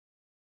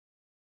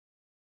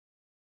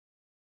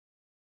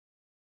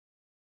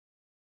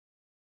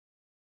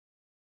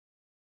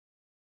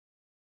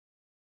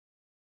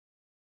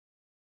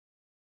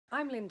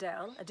I'm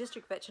Lyndell, a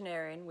district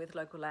veterinarian with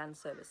Local Land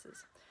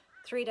Services.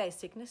 3-day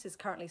sickness is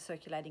currently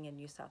circulating in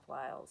New South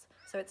Wales,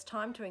 so it's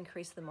time to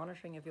increase the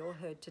monitoring of your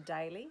herd to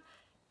daily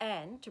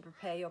and to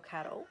prepare your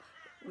cattle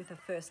with a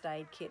first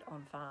aid kit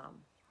on farm.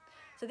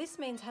 So this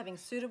means having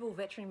suitable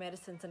veterinary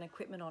medicines and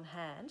equipment on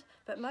hand,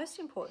 but most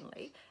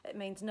importantly, it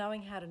means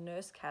knowing how to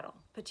nurse cattle,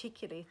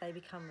 particularly if they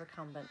become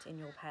recumbent in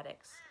your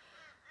paddocks.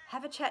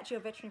 Have a chat to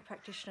your veterinary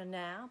practitioner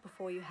now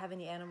before you have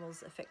any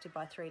animals affected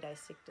by 3-day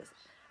sickness,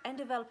 and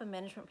develop a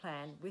management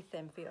plan with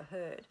them for your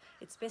herd.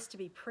 It's best to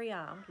be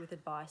pre-armed with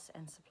advice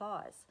and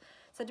supplies.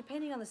 So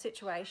depending on the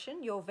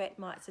situation, your vet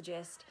might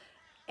suggest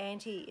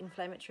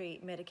anti-inflammatory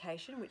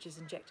medication which is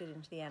injected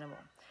into the animal.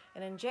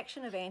 An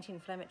injection of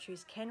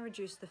anti-inflammatories can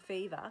reduce the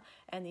fever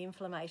and the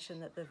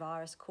inflammation that the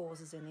virus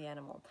causes in the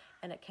animal,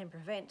 and it can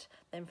prevent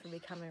them from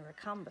becoming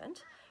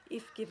recumbent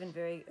if given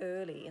very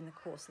early in the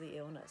course of the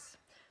illness.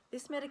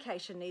 This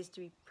medication needs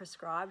to be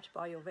prescribed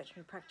by your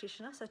veterinary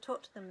practitioner, so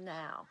talk to them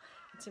now.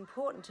 It's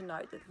important to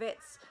note that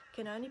vets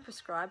can only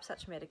prescribe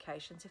such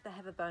medications if they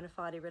have a bona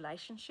fide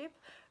relationship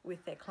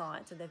with their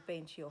clients and they've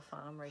been to your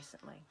farm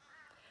recently.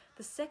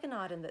 The second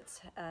item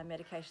that's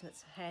medication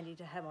that's handy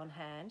to have on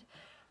hand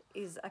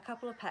is a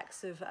couple of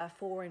packs of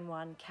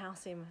 4-in-1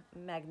 calcium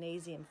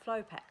magnesium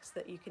flow packs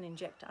that you can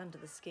inject under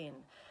the skin.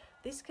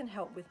 This can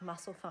help with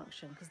muscle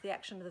function because the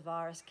action of the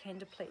virus can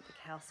deplete the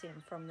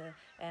calcium from the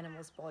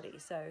animal's body.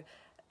 So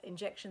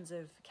injections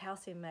of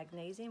calcium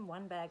magnesium,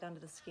 1 bag under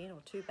the skin or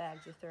 2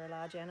 bags if they're a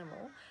large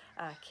animal,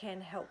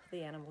 can help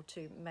the animal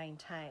to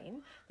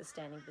maintain the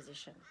standing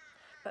position.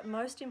 But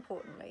most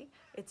importantly,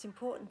 it's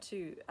important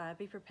to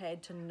be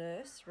prepared to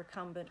nurse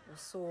recumbent or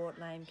sore,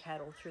 lame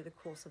cattle through the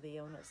course of the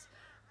illness.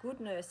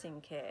 Good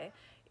nursing care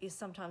is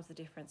sometimes the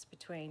difference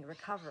between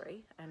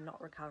recovery and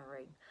not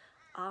recovering.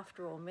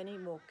 After all, many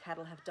more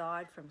cattle have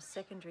died from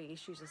secondary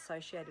issues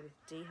associated with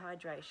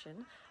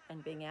dehydration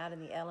and being out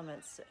in the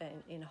elements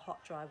in hot,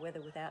 dry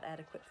weather without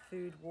adequate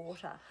food,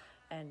 water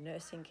and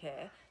nursing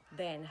care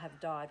than have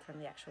died from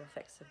the actual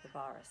effects of the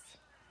virus.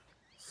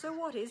 So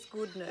what is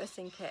good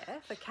nursing care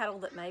for cattle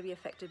that may be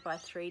affected by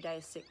 3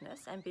 days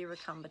sickness and be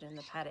recumbent in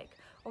the paddock?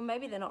 Or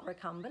maybe they're not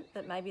recumbent,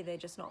 but maybe they're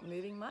just not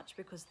moving much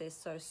because they're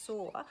so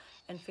sore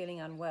and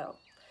feeling unwell.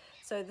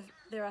 So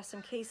there are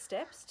some key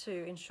steps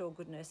to ensure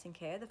good nursing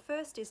care. The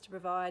first is to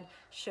provide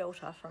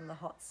shelter from the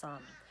hot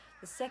sun.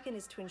 The second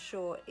is to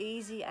ensure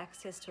easy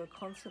access to a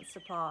constant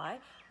supply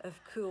of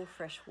cool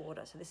fresh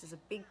water. So this is a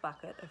big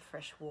bucket of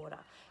fresh water.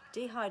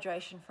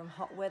 Dehydration from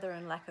hot weather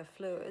and lack of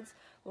fluids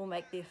will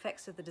make the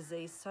effects of the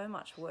disease so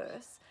much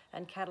worse,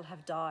 and cattle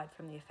have died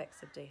from the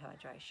effects of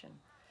dehydration.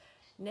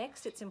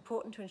 Next, it's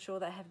important to ensure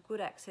they have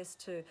good access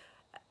to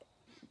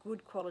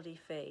good quality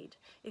feed.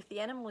 If the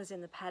animal is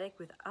in the paddock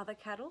with other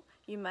cattle,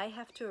 you may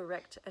have to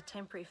erect a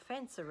temporary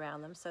fence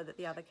around them so that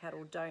the other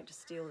cattle don't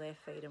steal their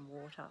feed and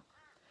water.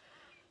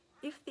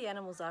 If the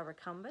animals are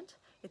recumbent,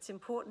 it's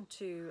important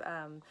to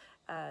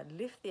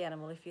lift the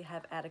animal if you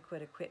have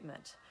adequate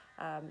equipment.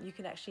 You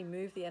can actually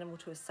move the animal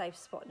to a safe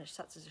spot,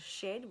 such as a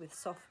shed with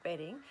soft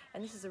bedding,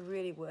 and this is a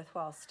really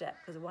worthwhile step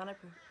because 1, it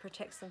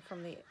protects them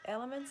from the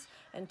elements,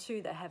 and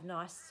 2, they have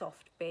nice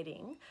soft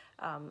bedding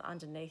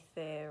underneath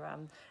their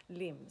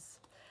limbs.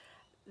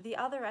 The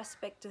other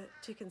aspect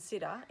to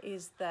consider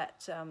is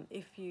that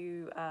if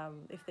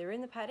they're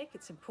in the paddock,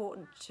 it's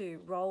important to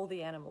roll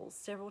the animals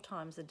several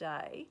times a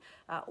day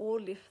or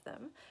lift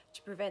them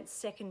to prevent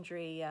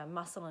secondary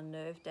muscle and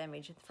nerve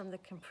damage from the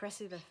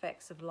compressive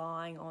effects of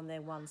lying on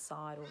their one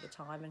side all the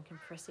time and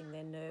compressing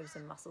their nerves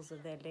and muscles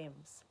of their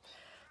limbs.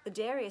 The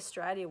Dairy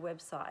Australia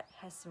website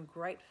has some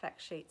great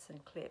fact sheets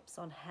and clips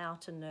on how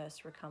to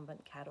nurse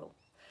recumbent cattle.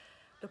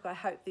 Look, I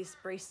hope this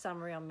brief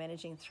summary on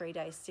managing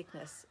 3-day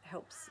sickness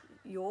helps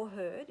your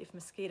herd if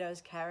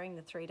mosquitoes carrying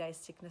the 3-day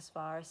sickness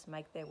virus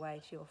make their way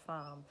to your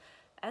farm.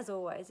 As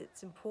always,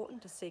 it's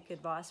important to seek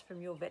advice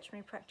from your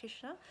veterinary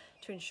practitioner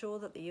to ensure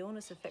that the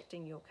illness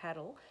affecting your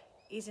cattle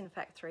is in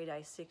fact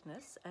 3-day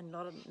sickness and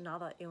not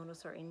another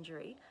illness or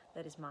injury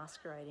that is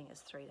masquerading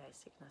as 3-day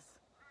sickness.